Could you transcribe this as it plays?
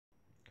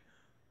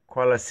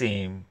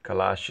Qualasim,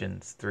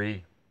 Colossians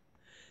 3.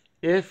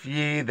 If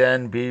ye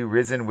then be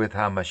risen with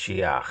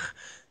HaMashiach,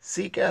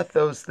 seek after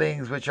those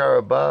things which are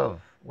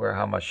above, where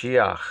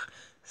HaMashiach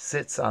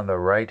sits on the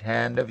right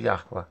hand of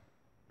Yahweh.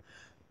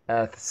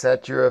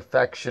 Set your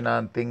affection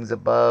on things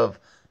above,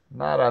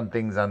 not on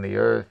things on the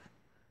earth,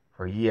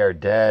 for ye are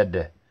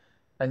dead,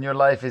 and your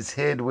life is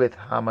hid with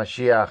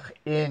HaMashiach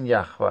in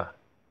Yahweh.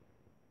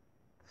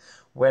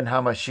 When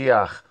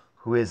HaMashiach,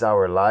 who is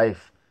our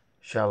life,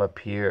 shall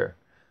appear,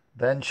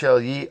 then shall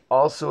ye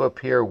also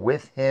appear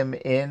with him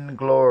in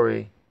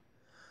glory.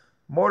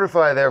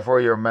 Mortify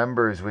therefore your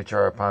members which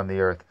are upon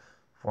the earth,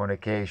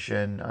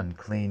 fornication,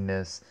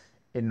 uncleanness,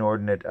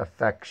 inordinate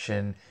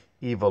affection,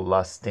 evil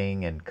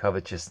lusting, and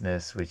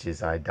covetousness, which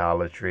is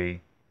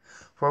idolatry.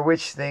 For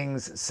which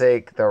things'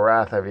 sake the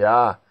wrath of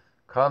Yah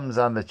comes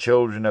on the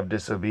children of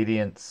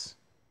disobedience,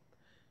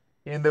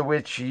 in the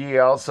which ye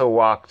also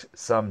walked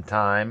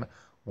sometime,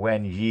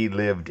 when ye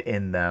lived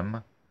in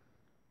them.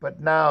 But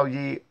now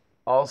ye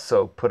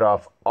also put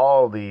off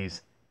all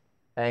these: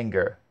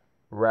 anger,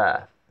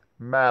 wrath,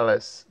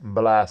 malice,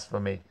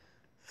 blasphemy,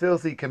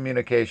 filthy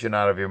communication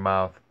out of your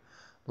mouth.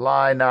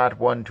 Lie not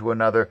one to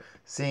another,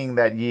 seeing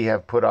that ye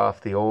have put off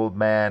the old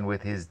man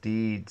with his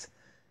deeds,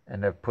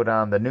 and have put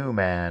on the new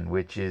man,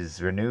 which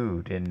is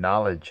renewed in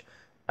knowledge,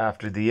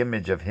 after the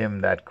image of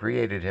him that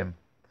created him,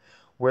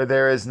 where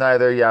there is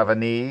neither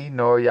Yavani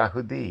nor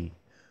Yahudi,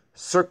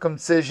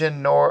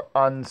 circumcision nor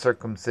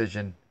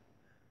uncircumcision,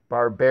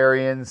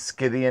 barbarian,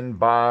 Scythian,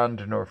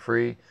 bond nor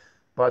free,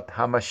 but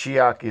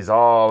HaMashiach is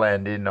all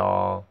and in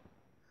all.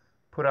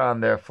 Put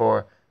on,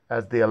 therefore,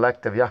 as the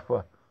elect of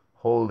Yahweh,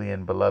 holy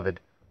and beloved,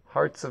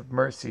 hearts of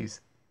mercies,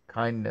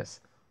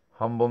 kindness,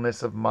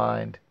 humbleness of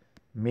mind,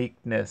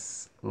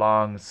 meekness,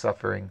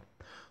 long-suffering,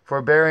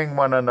 forbearing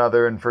one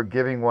another and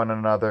forgiving one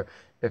another,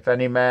 if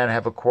any man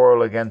have a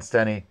quarrel against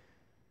any,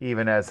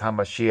 even as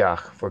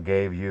HaMashiach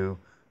forgave you,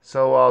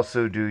 so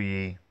also do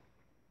ye.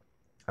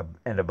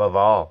 And above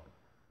all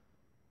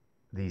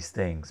these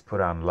things put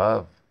on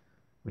love,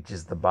 which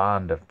is the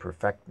bond of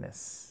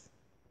perfectness.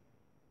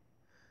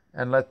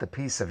 And let the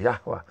peace of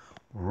Yahweh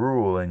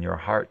rule in your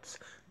hearts,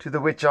 to the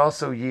which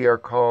also ye are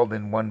called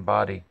in one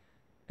body,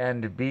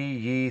 and be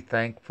ye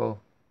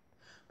thankful.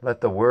 Let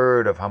the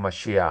word of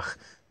HaMashiach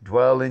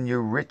dwell in you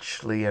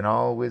richly in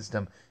all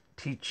wisdom,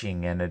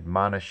 teaching and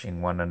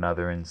admonishing one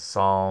another in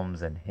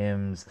psalms and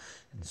hymns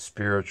and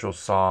spiritual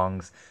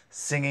songs,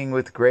 singing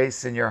with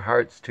grace in your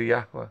hearts to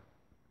Yahweh.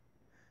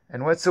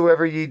 And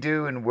whatsoever ye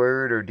do in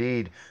word or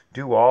deed,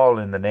 do all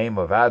in the name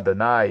of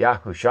Adonai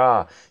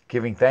Yahushua,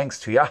 giving thanks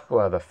to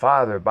Yahweh the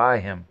Father by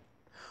him.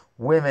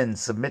 Women,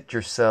 submit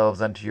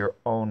yourselves unto your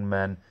own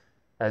men,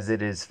 as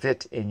it is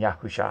fit in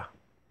Yahushua.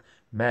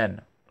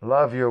 Men,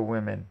 love your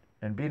women,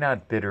 and be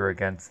not bitter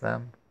against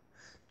them.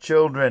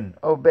 Children,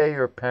 obey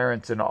your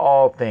parents in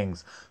all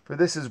things, for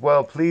this is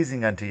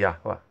well-pleasing unto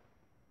Yahweh.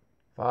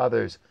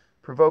 Fathers,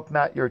 provoke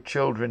not your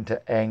children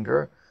to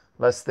anger,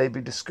 lest they be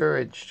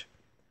discouraged.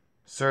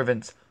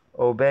 Servants,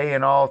 obey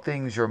in all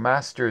things your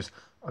masters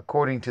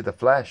according to the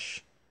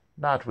flesh,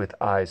 not with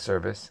eye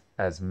service,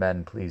 as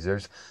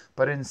men-pleasers,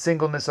 but in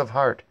singleness of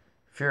heart,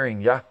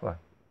 fearing Yahweh.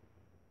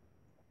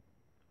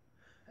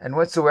 And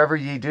whatsoever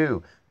ye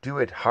do, do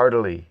it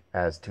heartily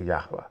as to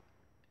Yahweh,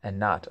 and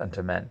not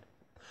unto men,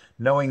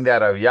 knowing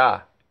that of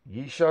Yah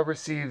ye shall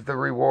receive the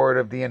reward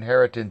of the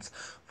inheritance,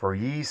 for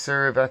ye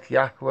serveth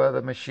Yahweh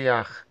the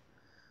Mashiach.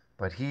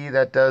 But he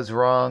that does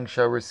wrong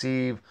shall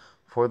receive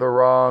for the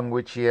wrong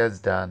which he has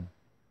done.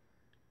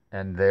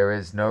 And there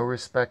is no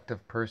respect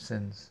of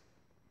persons